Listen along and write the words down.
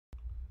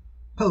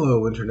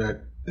Hello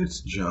Internet, it's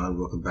John.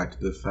 Welcome back to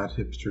the Fat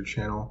Hipster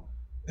channel,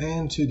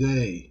 and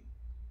today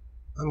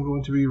I'm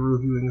going to be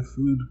reviewing a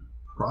food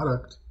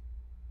product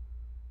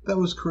that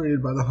was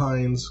created by the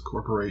Heinz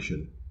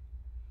Corporation.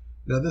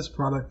 Now this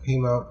product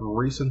came out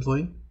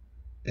recently,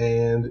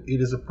 and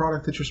it is a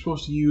product that you're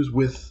supposed to use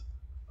with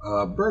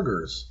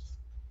burgers,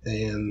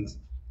 and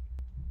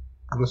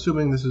I'm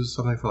assuming this is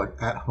something for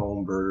like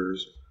at-home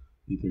burgers,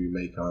 either you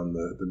make on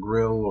the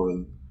grill or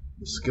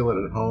the skillet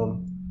at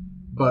home.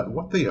 But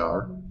what they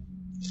are,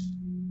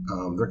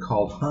 they're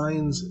called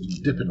Heinz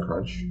Dip and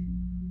Crunch.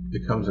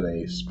 It comes in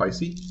a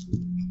spicy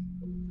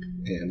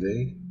and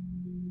a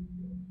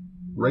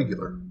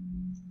regular.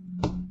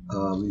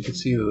 You can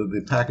see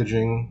the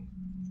packaging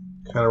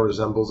kind of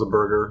resembles a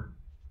burger.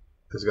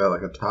 It's got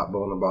like a top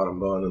bun, a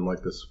bottom bun, and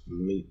like this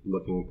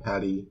meat-looking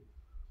patty.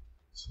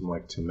 Some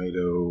like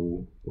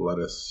tomato,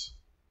 lettuce,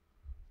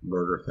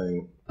 burger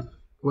thing.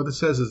 What it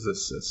says is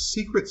this: a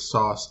secret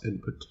sauce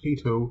and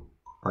potato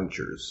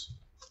crunchers.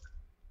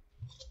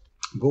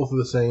 Both are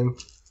the same.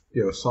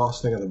 You have a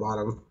sauce thing at the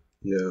bottom.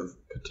 You have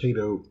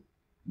potato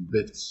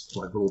bits,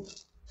 like little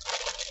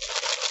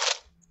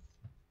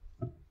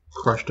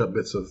crushed up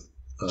bits of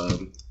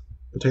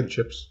potato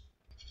chips.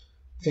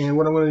 And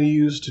what I'm going to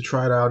use to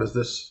try it out is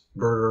this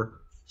burger,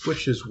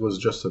 which was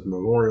just a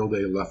Memorial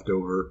Day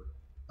leftover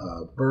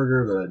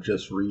burger that I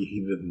just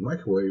reheated in the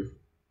microwave.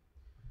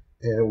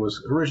 And it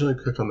was originally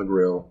cooked on the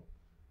grill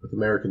with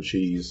American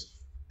cheese,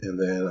 and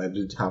then I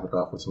did top it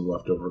off with some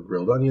leftover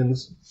grilled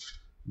onions.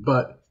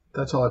 But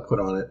that's all I put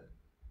on it,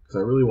 because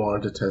I really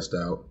wanted to test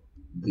out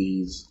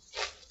these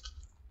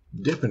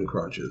Dip and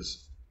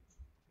Crunches.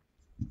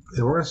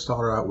 And we're going to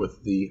start out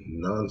with the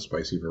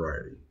non-spicy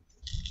variety.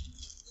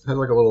 It has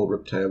like a little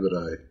rip tab that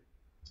I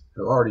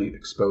have already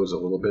exposed a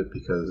little bit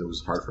because it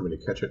was hard for me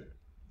to catch it.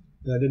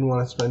 And I didn't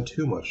want to spend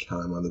too much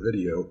time on the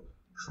video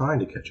trying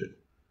to catch it.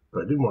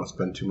 But I didn't want to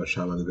spend too much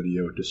time on the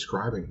video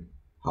describing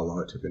how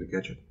long it took me to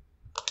catch it.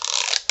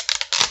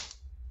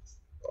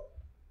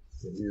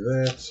 You do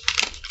that.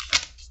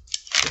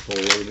 The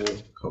whole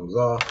label comes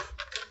off.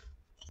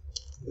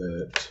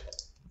 Then it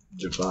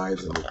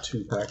divides into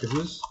two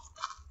packages.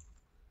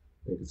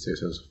 You can see it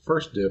says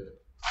first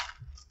dip,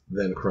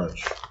 then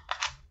crunch.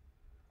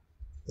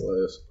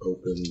 Let us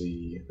open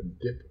the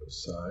dip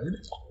side.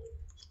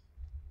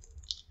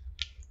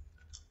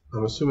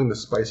 I'm assuming the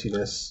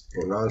spiciness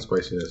or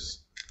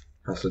non-spiciness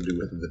has to do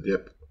with the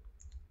dip.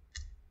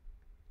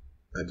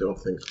 I don't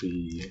think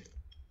the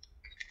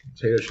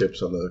potato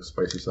chips on the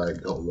spicy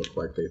side don't look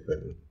like they've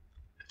been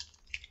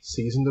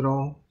seasoned at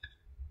all.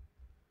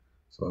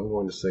 So I'm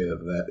going to say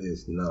that that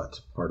is not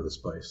part of the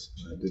spice.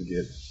 I did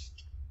get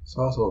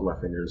sauce all over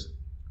my fingers,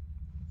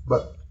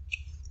 but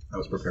I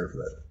was prepared for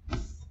that.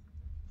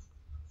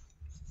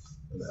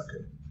 A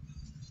napkin.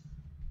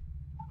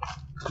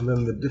 And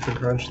then the Dip and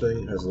Crunch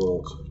thing has a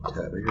little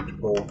tab here to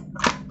pull.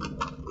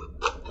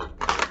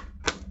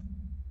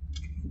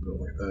 Go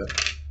like that.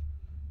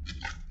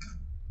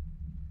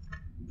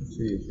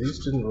 See,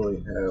 these didn't really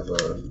have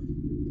a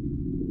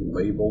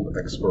labeled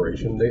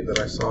expiration date that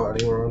I saw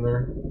anywhere on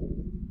there.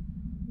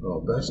 Oh,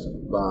 best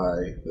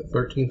by the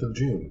 13th of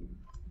June.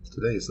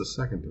 Today is the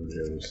 2nd of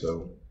June,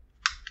 so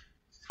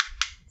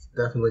it's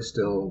definitely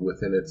still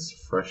within its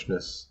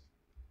freshness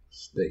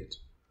state.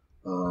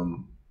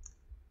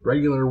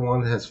 Regular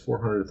one has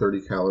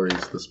 430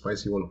 calories. The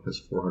spicy one has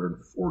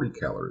 440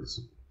 calories.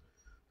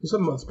 So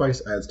something about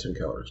spice adds 10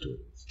 calories to it.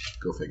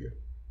 Go figure.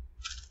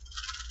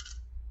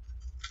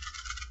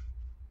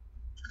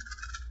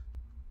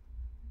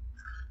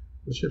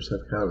 The chips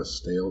have kind of a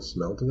stale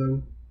smell to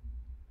them.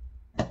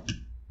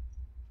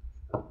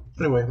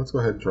 Anyway, let's go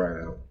ahead and try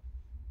it out.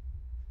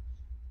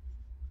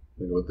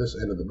 We go with this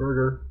end of the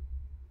burger.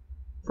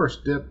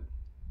 First dip.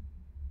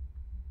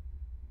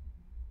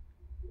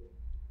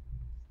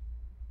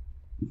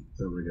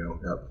 There we go.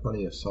 Got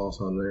plenty of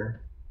sauce on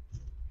there.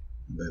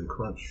 Then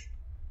crunch.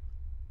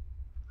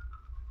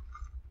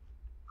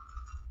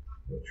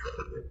 Let's try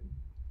it again.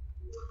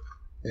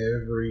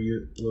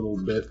 Every little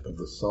bit of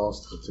the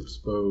sauce that's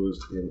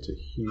exposed into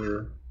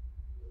here.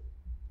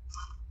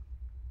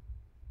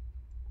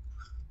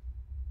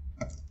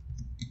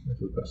 That's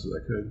as best as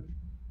I could.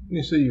 And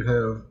you see you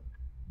have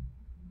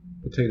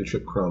potato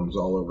chip crumbs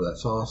all over that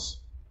sauce.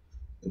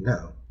 And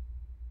now,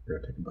 we're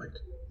going to take a bite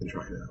and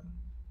try it out.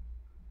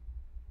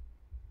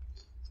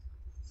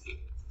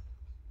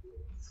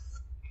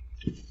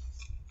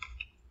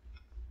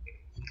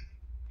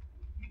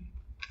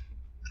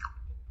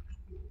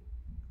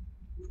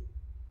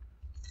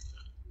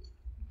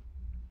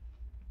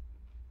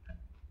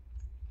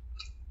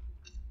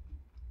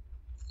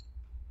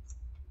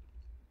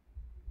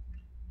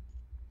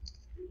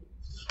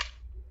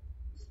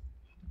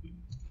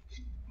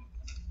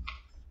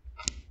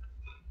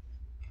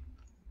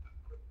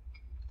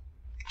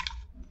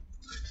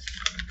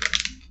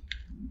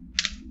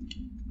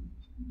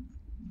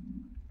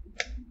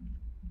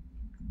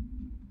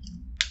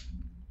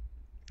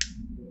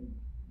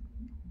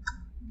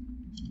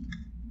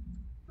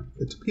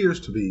 It appears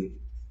to be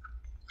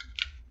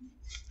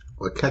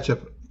like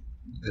ketchup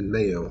and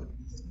mayo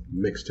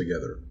mixed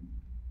together.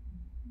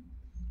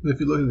 And if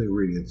you look at the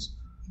ingredients,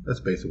 that's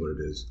basically what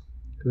it is.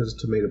 It has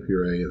tomato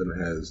puree, and then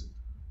it has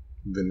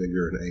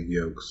vinegar and egg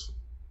yolks.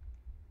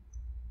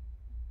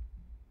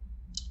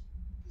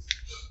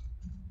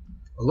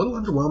 A little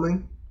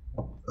underwhelming.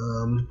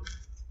 I'm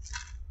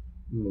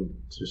gonna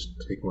just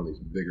take one of these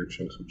bigger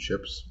chunks of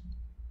chips,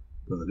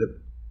 put on the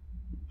dip.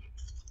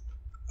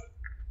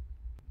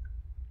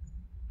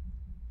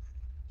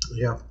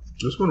 Yeah,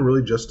 this one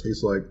really just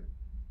tastes like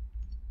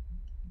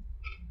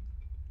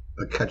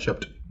a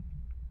ketchup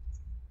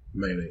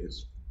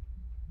mayonnaise.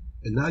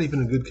 And not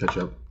even a good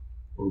ketchup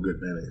or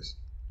good mayonnaise.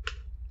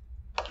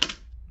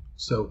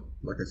 So,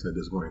 like I said,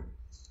 disappointing.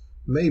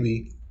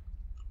 Maybe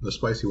the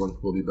spicy one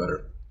will be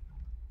better.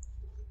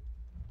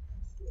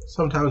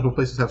 Sometimes when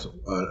places have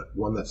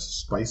one that's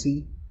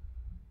spicy,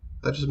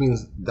 that just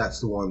means that's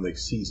the one they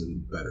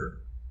season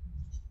better.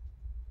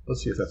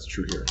 Let's see if that's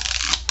true here.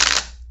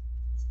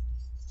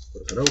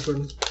 Put it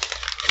open.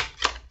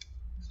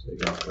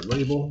 Take off the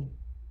label.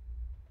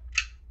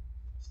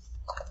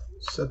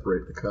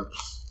 Separate the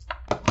cups.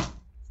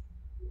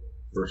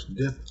 First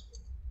dip.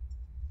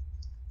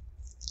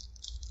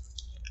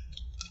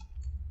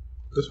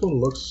 This one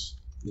looks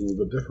a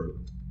little bit different.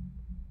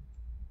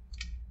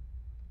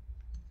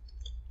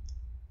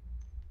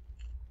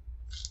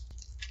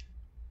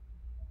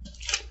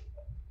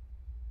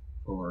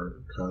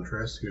 For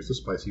contrast, here's the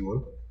spicy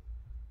one.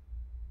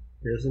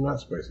 Here's the not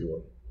spicy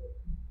one.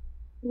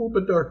 A little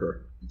bit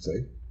darker, I'd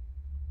say.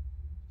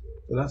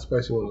 The not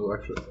spicy one is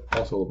actually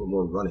also a little bit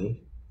more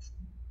runny.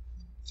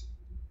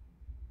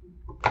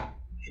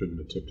 Shouldn't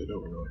have tipped it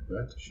over like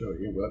that to show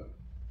you, but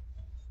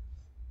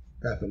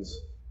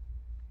happens.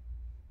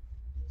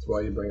 That's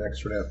why you bring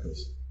extra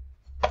napkins.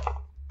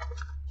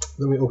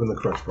 Then we open the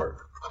crunch part.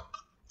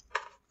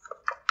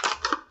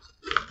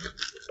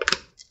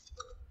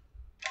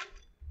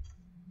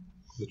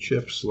 The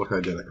chips look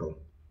identical.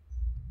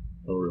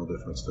 No real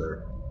difference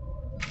there.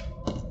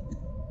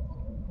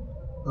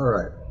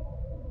 Alright.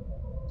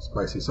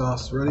 Spicy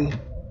sauce ready. I'm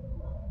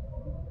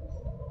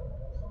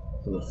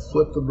going to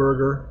flip the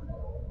burger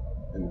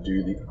and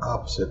do the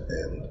opposite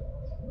end.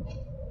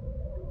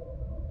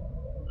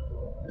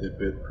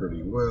 Dip it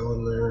pretty well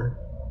in there.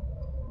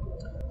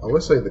 I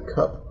would say the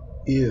cup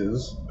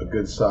is a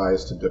good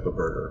size to dip a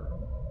burger.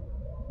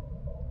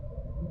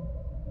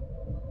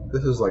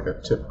 This is like a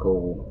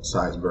typical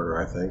size burger,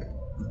 I think.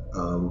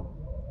 Of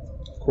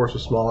course, a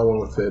smaller one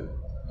would fit.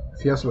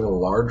 If you have something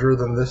larger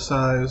than this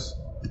size,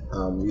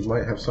 you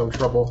might have some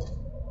trouble.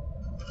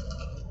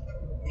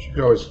 You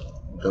could always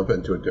dump it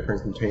into a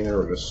different container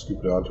or just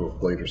scoop it onto a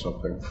plate or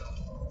something.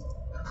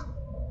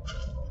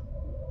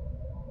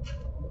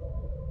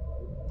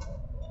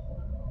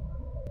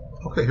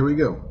 Okay, here we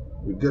go.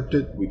 We dipped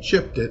it, we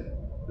chipped it.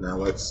 Now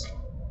let's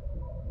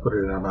put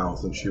it in our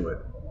mouths and chew it.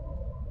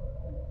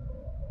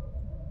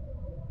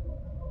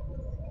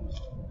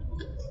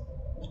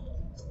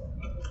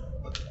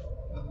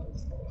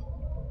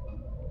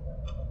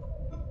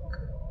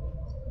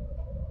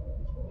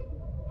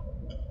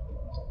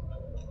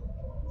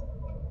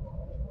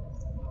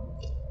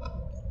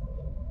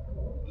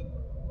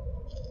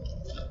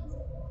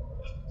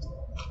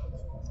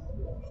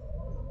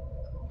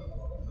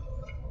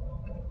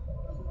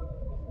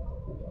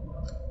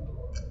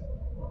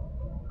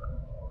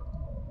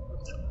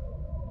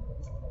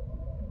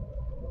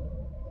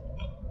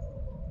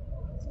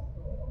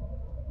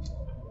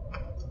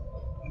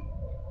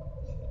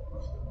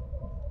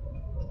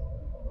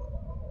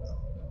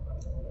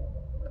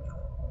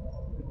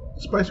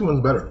 The spicy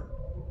one's better.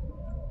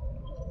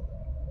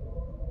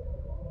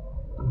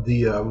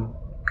 The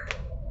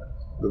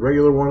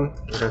regular one,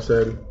 like I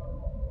said,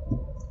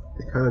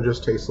 it kind of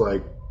just tastes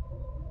like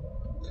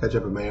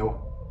ketchup and mayo,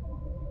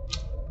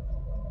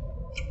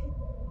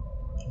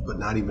 but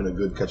not even a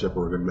good ketchup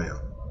or a good mayo.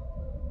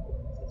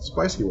 The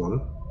spicy one,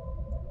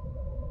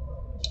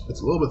 it's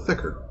a little bit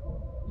thicker.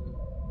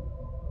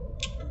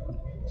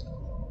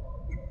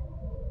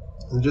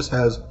 It just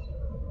has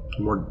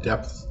more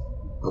depth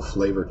of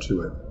flavor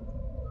to it.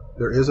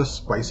 There is a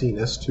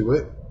spiciness to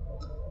it,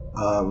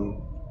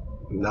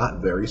 not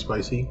very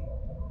spicy.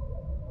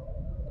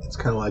 It's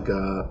kind of like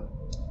the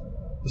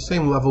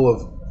same level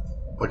of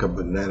like a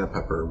banana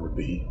pepper would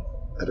be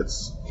at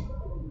its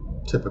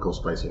typical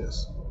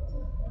spiciness.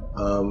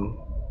 The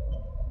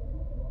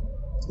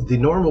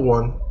normal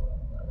one,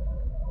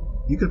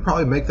 you could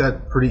probably make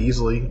that pretty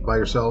easily by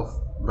yourself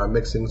by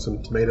mixing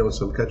some tomato and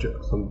some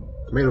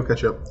tomato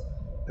ketchup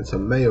and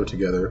some mayo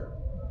together,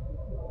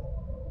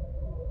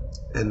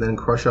 and then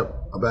crush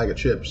up a bag of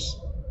chips,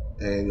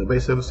 and you'll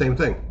basically have the same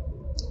thing.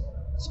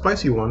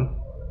 Spicy one,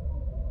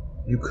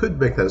 you could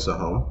make that as a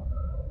home,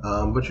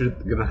 but you're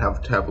gonna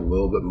have to have a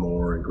little bit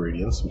more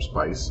ingredients, some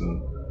spice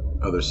and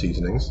other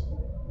seasonings.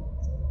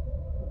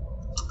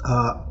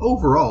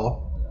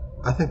 Overall,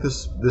 I think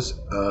this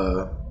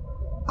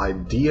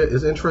idea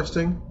is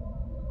interesting,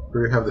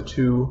 where you have the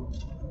two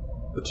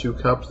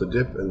cups, the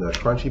dip and the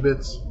crunchy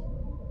bits.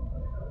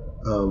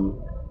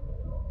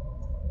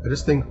 I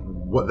just think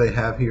what they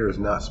have here is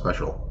not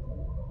special.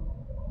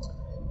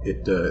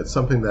 It's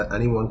something that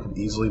anyone could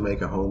easily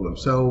make at home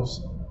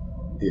themselves.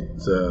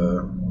 It's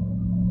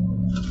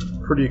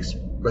pretty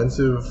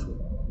expensive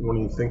when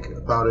you think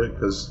about it,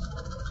 because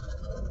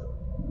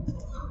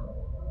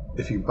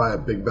if you buy a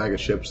big bag of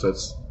chips,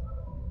 that's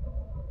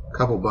a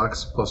couple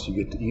bucks, plus you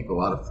get to eat a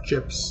lot of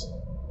chips,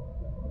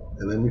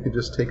 and then you could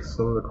just take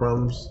some of the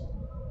crumbs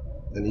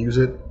and use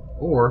it,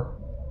 or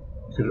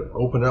you could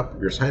open up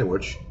your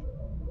sandwich,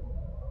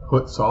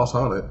 put sauce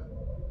on it,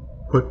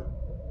 put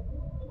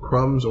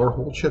crumbs or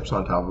whole chips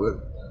on top of it,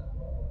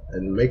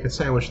 and make a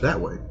sandwich that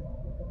way,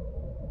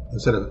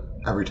 instead of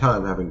every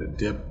time having to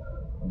dip,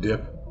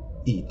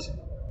 eat.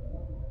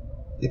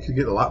 It could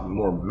get a lot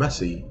more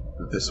messy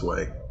this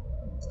way.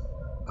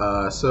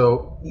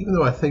 So even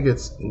though I think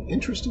it's an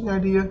interesting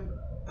idea,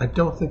 I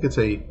don't think it's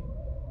a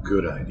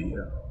good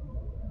idea.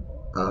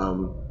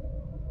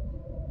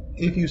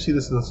 If you see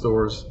this in the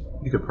stores,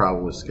 you could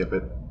probably skip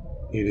it.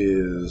 It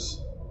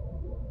is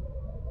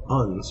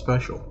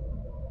unspecial.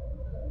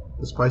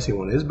 The spicy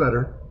one is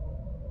better,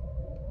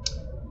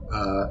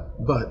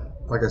 but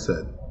like I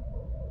said,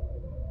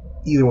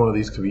 either one of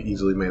these could be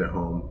easily made at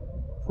home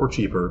for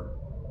cheaper.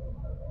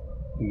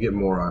 You get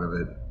more out of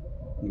it.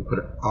 You can put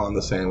it on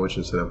the sandwich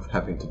instead of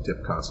having to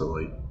dip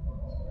constantly.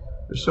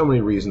 There's so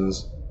many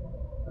reasons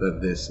that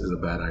this is a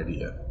bad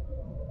idea.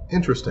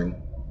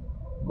 Interesting,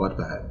 but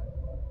bad.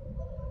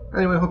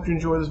 Anyway, I hope you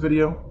enjoyed this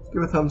video.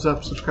 Give a thumbs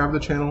up, subscribe to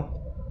the channel.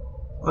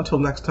 Until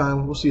next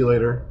time, we'll see you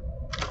later.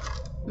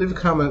 Leave a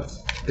comment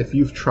if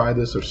you've tried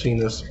this or seen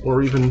this,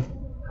 or even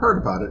heard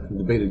about it and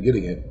debated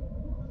getting it.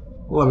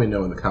 Let me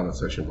know in the comment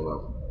section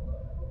below.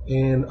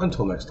 And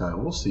until next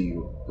time, we'll see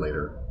you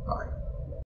later. Bye.